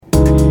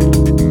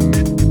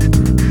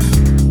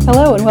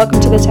and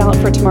welcome to the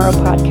Talent for Tomorrow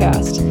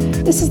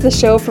podcast. This is the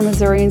show for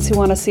Missourians who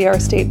want to see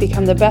our state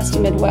become the best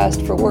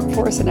Midwest for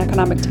workforce and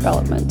economic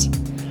development.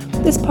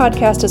 This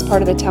podcast is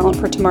part of the Talent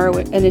for Tomorrow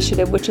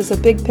initiative, which is a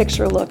big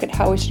picture look at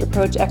how we should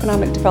approach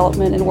economic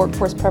development and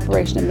workforce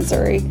preparation in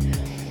Missouri.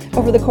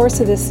 Over the course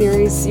of this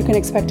series, you can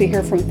expect to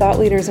hear from thought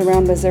leaders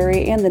around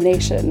Missouri and the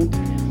nation.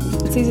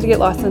 It's easy to get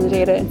lost in the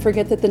data and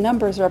forget that the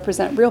numbers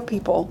represent real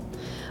people.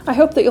 I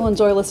hope that you'll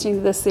enjoy listening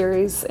to this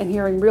series and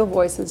hearing real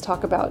voices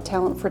talk about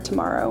talent for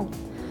tomorrow.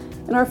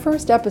 In our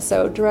first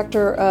episode,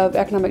 Director of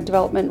Economic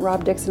Development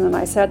Rob Dixon and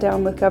I sat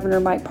down with Governor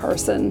Mike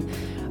Parson.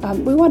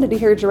 We wanted to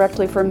hear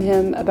directly from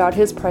him about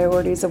his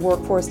priorities of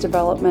workforce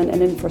development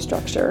and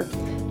infrastructure.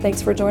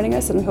 Thanks for joining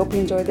us, and we hope you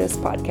enjoy this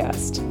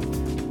podcast.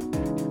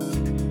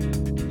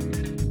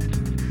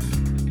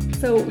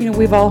 So,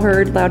 we've all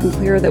heard loud and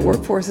clear that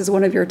workforce is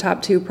one of your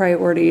top two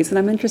priorities, and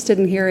I'm interested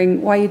in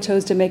hearing why you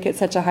chose to make it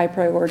such a high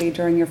priority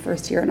during your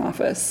first year in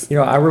office.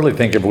 I really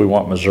think if we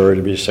want Missouri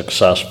to be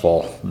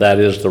successful, that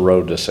is the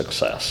road to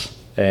success.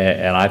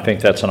 And I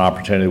think that's an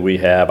opportunity we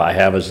have. I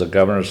have, as the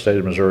governor of the state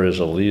of Missouri, as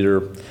a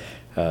leader,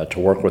 to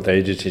work with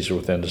agencies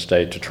within the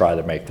state to try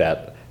to make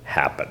that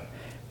happen.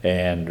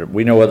 And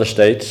we know other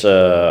states,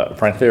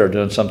 frankly, are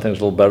doing some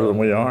things a little better than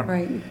we are.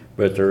 Right.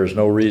 But there is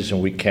no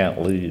reason we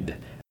can't lead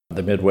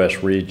the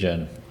Midwest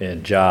region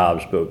in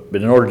jobs. But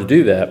in order to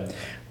do that,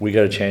 we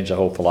got to change the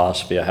whole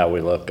philosophy of how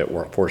we look at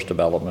workforce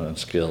development and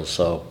skills.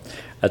 So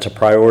that's a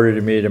priority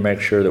to me, to make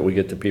sure that we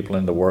get the people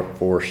in the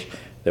workforce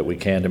that we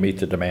can to meet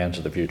the demands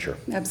of the future.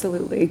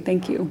 Absolutely.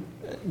 Thank you.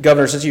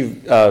 Governor, since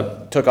you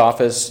took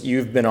office,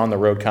 you've been on the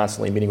road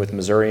constantly meeting with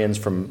Missourians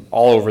from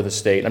all over the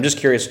state. I'm just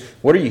curious,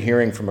 what are you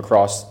hearing from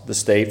across the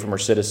state, from our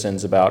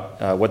citizens,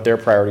 about what their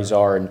priorities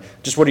are, and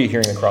just what are you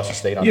hearing across the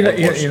state on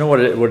workforce? You know what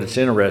it's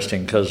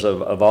interesting, because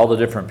of all the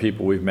different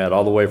people we've met,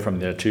 all the way from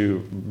the two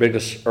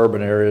biggest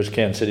urban areas,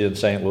 Kansas City and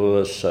St.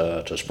 Louis,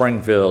 to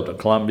Springfield, to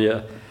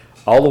Columbia,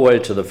 all the way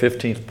to the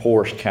 15th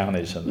poorest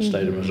counties in the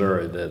state of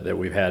Missouri that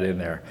we've had in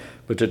there.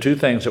 But the two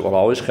things that will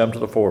always come to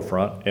the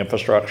forefront: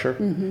 infrastructure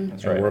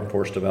and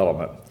workforce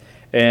development.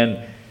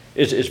 And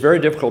it's very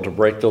difficult to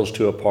break those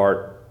two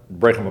apart,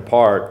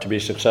 to be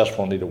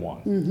successful in either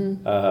one,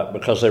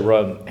 because they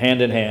run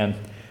hand in hand.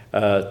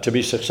 To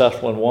be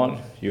successful in one,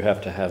 you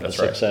have to have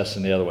success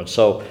in the other one.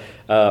 So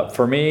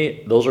for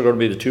me, those are going to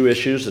be the two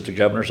issues that the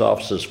governor's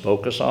offices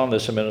focus on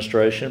this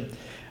administration.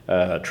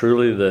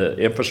 Truly, the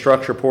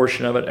infrastructure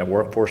portion of it and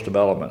workforce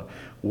development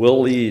will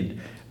lead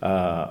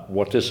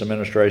what this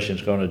administration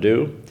is going to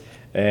do,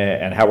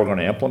 and how we're going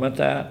to implement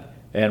that,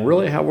 and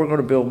really how we're going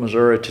to build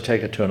Missouri to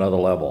take it to another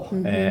level.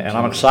 And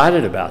I'm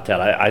excited about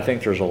that. I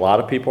think there's a lot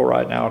of people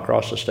right now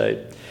across the state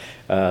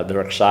that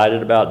are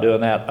excited about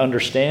doing that,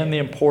 understand the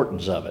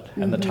importance of it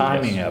and the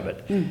timing of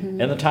it, and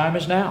the time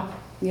is now.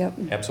 Yep.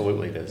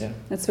 Absolutely it is. Yeah.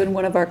 That's been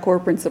one of our core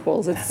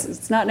principles.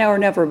 It's not now or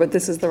never, but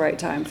this is the right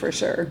time for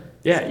sure.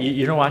 Yeah,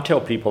 I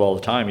tell people all the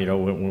time,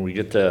 when we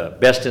get the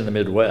best in the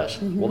Midwest,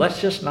 well,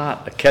 that's just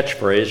not a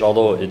catchphrase,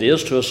 although it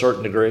is to a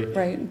certain degree.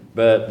 Right.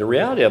 But the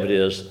reality of it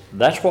is,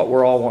 that's what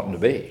we're all wanting to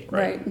be.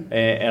 Right.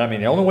 And I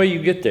mean, the only way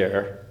you get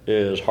there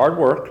is hard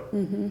work,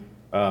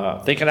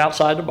 thinking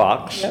outside the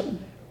box,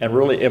 and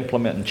really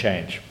implementing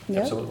change.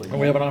 Yep. Absolutely. And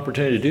we have an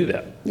opportunity to do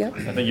that. Yep.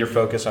 I think your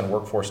focus on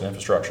workforce and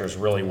infrastructure is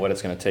really what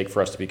it's going to take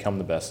for us to become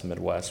the best in the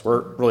Midwest.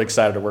 We're really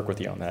excited to work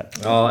with you on that.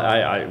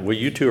 Well,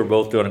 you two are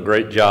both doing a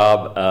great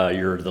job.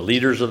 You're the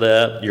leaders of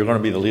that. You're going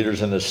to be the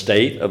leaders in the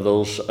state of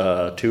those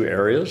two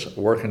areas,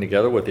 working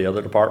together with the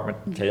other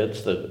department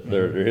heads that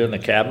are here in the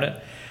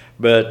cabinet.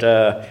 But,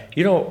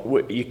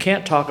 you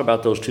can't talk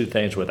about those two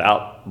things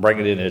without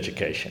bringing in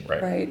education.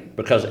 Right.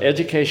 Because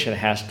education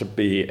has to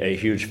be a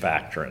huge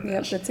factor in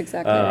this. Yep, that's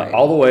exactly right.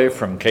 All the way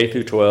from K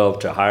through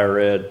 12 to higher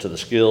ed, to the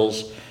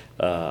skills,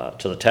 to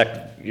the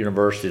tech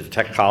university, the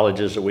tech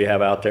colleges that we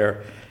have out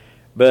there.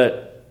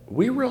 But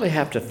we really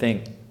have to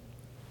think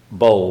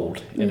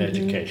bold in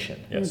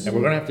education. Yes. And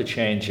we're going to have to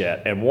change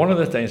that. And one of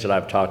the things that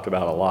I've talked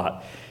about a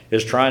lot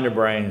is trying to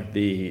bring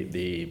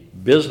the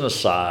business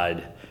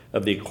side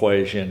of the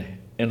equation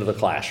into the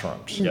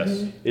classrooms.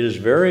 Yes. It is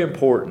very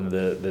important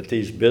that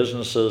these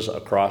businesses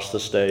across the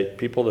state,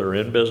 people that are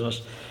in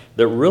business,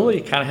 that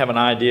really kind of have an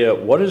idea,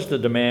 what is the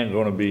demand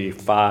going to be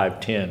 5,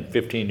 10,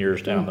 15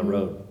 years down the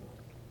road?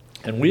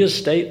 And we as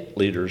state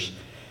leaders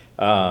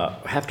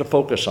have to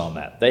focus on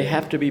that. They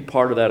have to be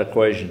part of that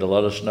equation to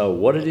let us know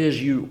what is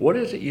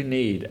it you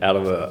need out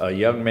of a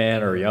young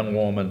man or a young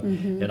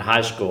woman in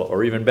high school,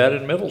 or even better,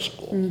 in middle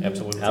school.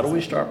 Absolutely. How do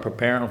we start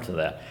preparing them for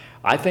that?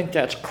 I think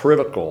that's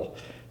critical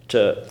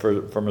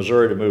for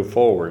Missouri to move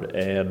forward.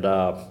 And,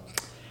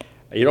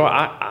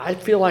 I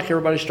feel like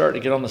everybody's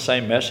starting to get on the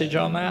same message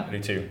on that. Me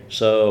too.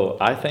 So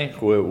I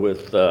think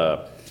with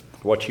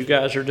what you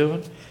guys are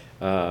doing,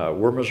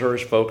 we're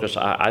Missouri's focus.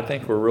 I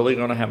think we're really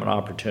going to have an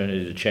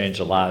opportunity to change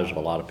the lives of a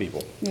lot of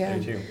people. Yeah.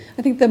 Me too.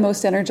 I think the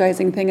most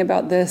energizing thing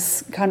about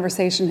this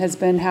conversation has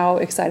been how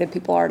excited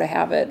people are to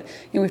have it.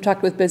 We've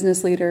talked with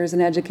business leaders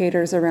and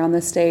educators around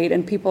the state,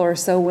 and people are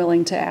so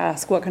willing to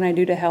ask, what can I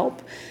do to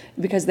help?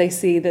 Because they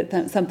see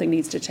that something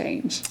needs to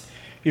change.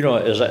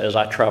 as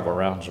I travel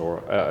around,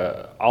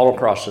 Zora, all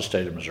across the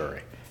state of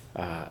Missouri,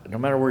 no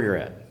matter where you're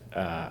at,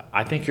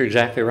 I think you're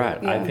exactly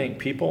right. Yeah. I think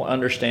people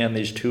understand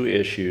these two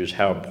issues,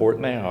 how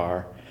important they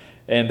are,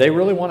 and they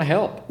really want to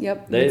help.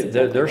 Yep,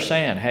 They're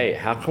saying, hey,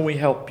 how can we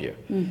help you?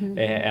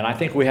 And I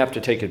think we have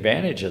to take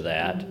advantage of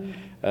that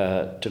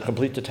to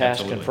complete the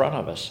task in front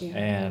of us. Yeah.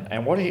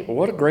 And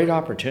what a great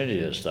opportunity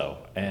it is, though.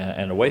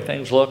 And the way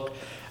things look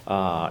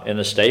in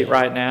the state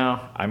right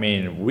now, I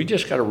mean, we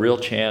just got a real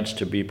chance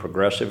to be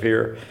progressive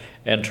here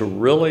and to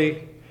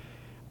really,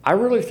 I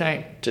really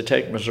think, to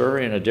take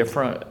Missouri in a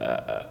different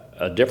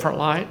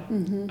light,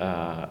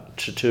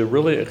 to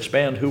really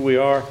expand who we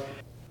are.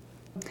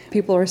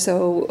 People are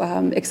so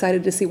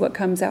excited to see what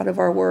comes out of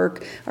our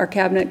work. Our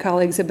cabinet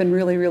colleagues have been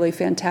really, really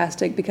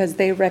fantastic because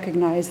they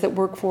recognize that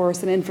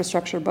workforce and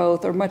infrastructure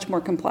both are much more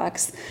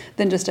complex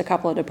than just a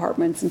couple of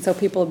departments. And so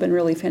people have been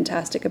really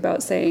fantastic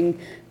about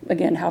saying,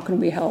 again, how can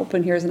we help?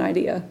 And here's an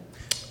idea.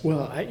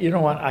 Well, you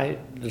know what?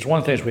 There's one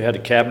of the things, we had a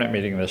cabinet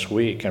meeting this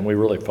week, and we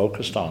really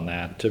focused on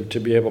that, to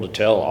be able to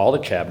tell all the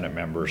cabinet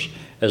members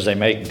as they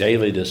make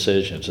daily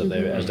decisions,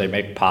 as they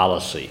make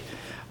policy,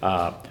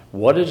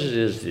 what it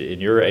is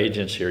in your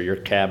agency or your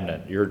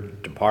cabinet, your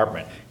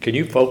department, can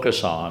you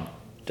focus on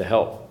to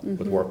help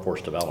with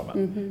workforce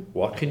development?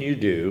 What can you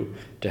do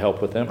to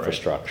help with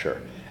infrastructure?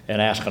 Right. And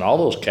asking all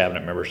those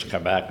cabinet members to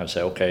come back and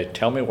say, okay,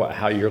 tell me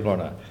how you're going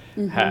to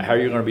how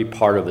you're going to be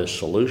part of this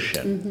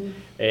solution.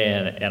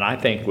 And I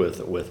think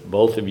with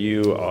both of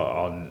you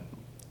on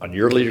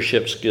your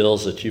leadership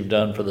skills that you've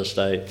done for the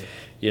state,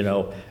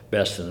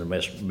 Best in the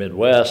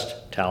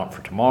Midwest, Talent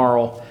for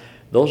Tomorrow,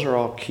 those are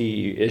all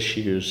key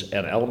issues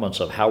and elements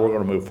of how we're going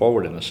to move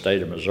forward in the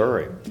state of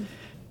Missouri.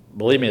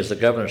 Believe me, as the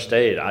governor of the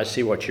state, I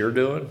see what you're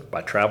doing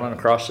by traveling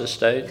across this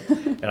state.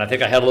 And I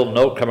think I had a little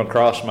note come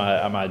across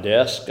my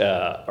desk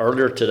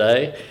earlier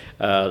today.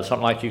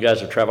 Something like you guys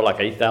have traveled like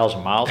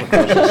 8,000 miles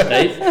across the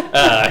state,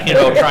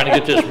 trying to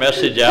get this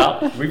message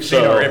out. We've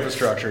seen our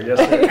infrastructure, yes,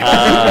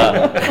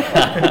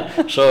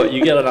 sir. So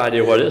you get an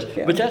idea what it is.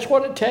 Yeah. But that's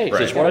what it takes.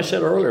 Right. It's what I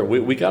said earlier.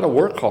 We got to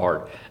work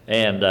hard.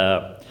 And,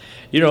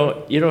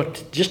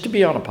 just to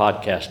be on a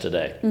podcast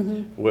today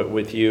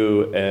with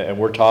you, and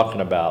we're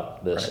talking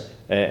about this, right,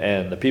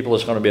 and the people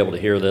that's going to be able to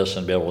hear this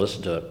and be able to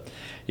listen to it,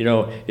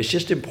 it's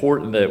just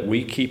important that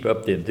we keep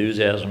up the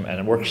enthusiasm,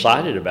 and we're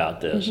excited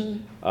about this.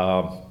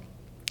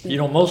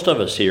 Most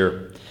of us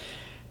here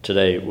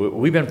today,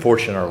 we've been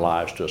fortunate in our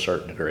lives to a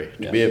certain degree.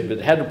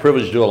 Yes. Had the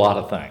privilege to do a lot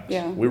of things.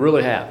 Yeah. We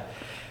really have.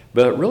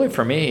 But really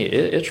for me,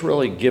 it's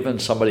really given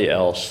somebody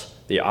else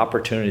the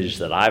opportunities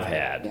that I've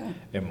had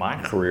in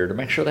my career to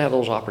make sure they have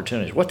those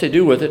opportunities. What they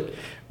do with it,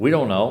 we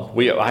don't know.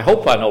 I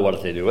hope I know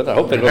what they do with it. I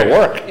hope they go to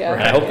work. Yeah.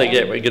 And I hope they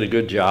get a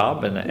good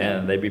job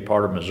and they be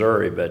part of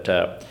Missouri. But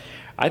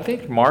I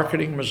think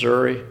marketing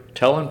Missouri,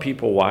 telling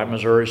people why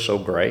Missouri is so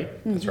great.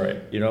 That's right.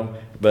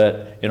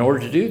 But in order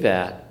to do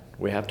that,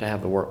 we have to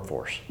have the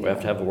workforce. We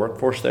have to have the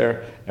workforce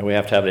there, and we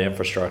have to have the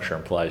infrastructure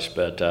in place.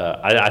 But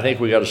I think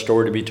we got a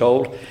story to be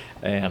told,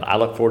 and I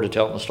look forward to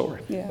telling the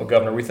story. Yeah. Well,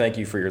 Governor, we thank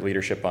you for your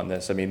leadership on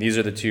this. I mean, these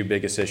are the two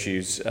biggest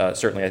issues,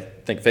 certainly I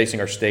think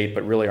facing our state,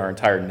 but really our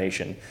entire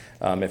nation.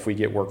 If we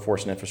get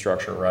workforce and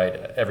infrastructure right,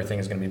 everything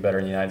is going to be better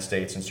in the United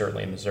States and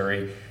certainly in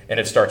Missouri. And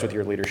it starts with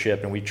your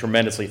leadership, and we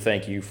tremendously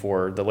thank you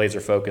for the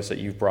laser focus that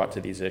you've brought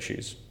to these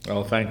issues.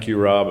 Oh, thank you,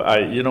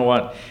 Rob. You know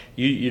what?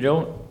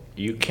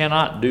 You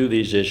cannot do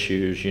these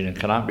issues, you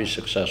cannot be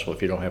successful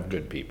if you don't have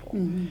good people.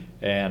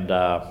 And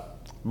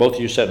both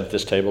of you sitting at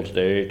this table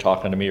today,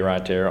 talking to me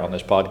right there on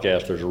this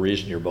podcast, there's a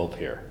reason you're both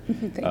here.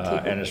 Thank you.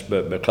 And it's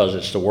because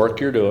it's the work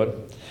you're doing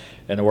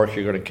and the work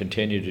you're going to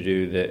continue to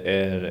do,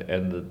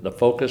 and the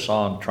focus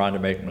on trying to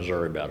make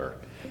Missouri better.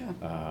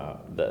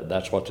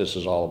 That's what this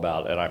is all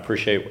about, and I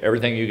appreciate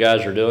everything you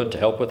guys are doing to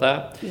help with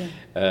that.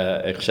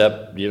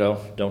 Except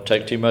don't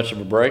take too much of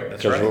a break,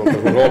 because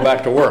we're going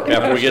back to work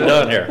after we get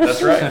done here.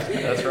 That's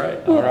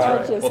right. All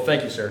right. Well,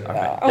 thank you, sir.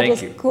 I'll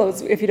just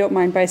close, if you don't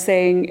mind, by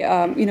saying,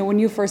 when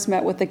you first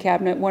met with the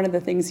cabinet, one of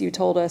the things you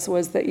told us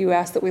was that you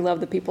asked that we love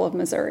the people of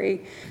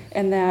Missouri,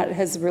 and that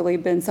has really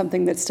been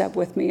something that stuck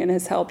with me and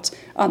has helped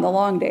on the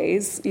long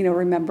days.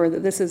 Remember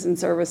that this is in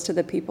service to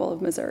the people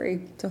of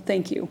Missouri. So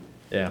thank you.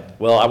 Yeah.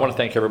 Well, I want to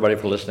thank everybody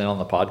for listening on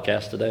the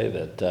podcast today,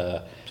 that,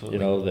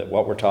 that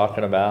what we're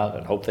talking about,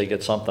 and hope they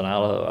get something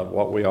out of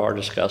what we are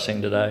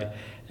discussing today.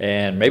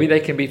 And maybe they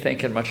can be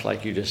thinking, much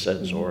like you just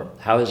said, Zora,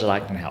 how is it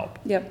I can help?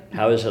 Yep.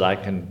 How is it I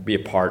can be a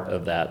part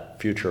of that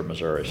future of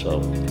Missouri?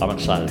 So I'm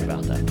excited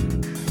about that.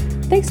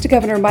 Thanks to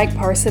Governor Mike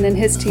Parson and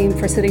his team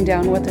for sitting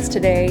down with us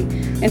today,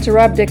 and to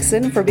Rob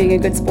Dixon for being a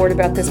good sport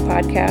about this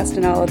podcast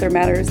and all other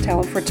matters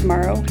Talent for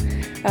Tomorrow.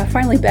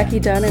 Finally, Becky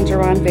Dunn and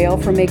Jerron Vale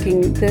for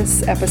making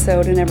this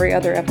episode and every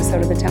other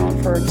episode of the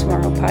Talent for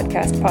Tomorrow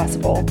podcast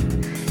possible.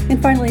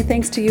 And finally,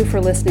 thanks to you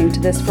for listening to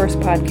this first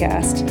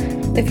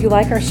podcast. If you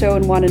like our show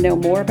and want to know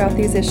more about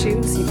these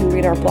issues, you can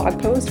read our blog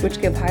post,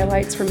 which give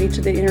highlights from each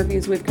of the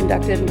interviews we've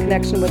conducted in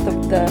connection with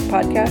the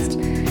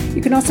podcast.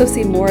 You can also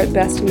see more at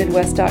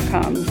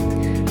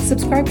bestmidwest.com.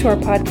 Subscribe to our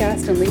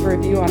podcast and leave a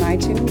review on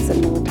iTunes,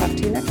 and we'll talk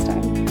to you next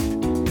time.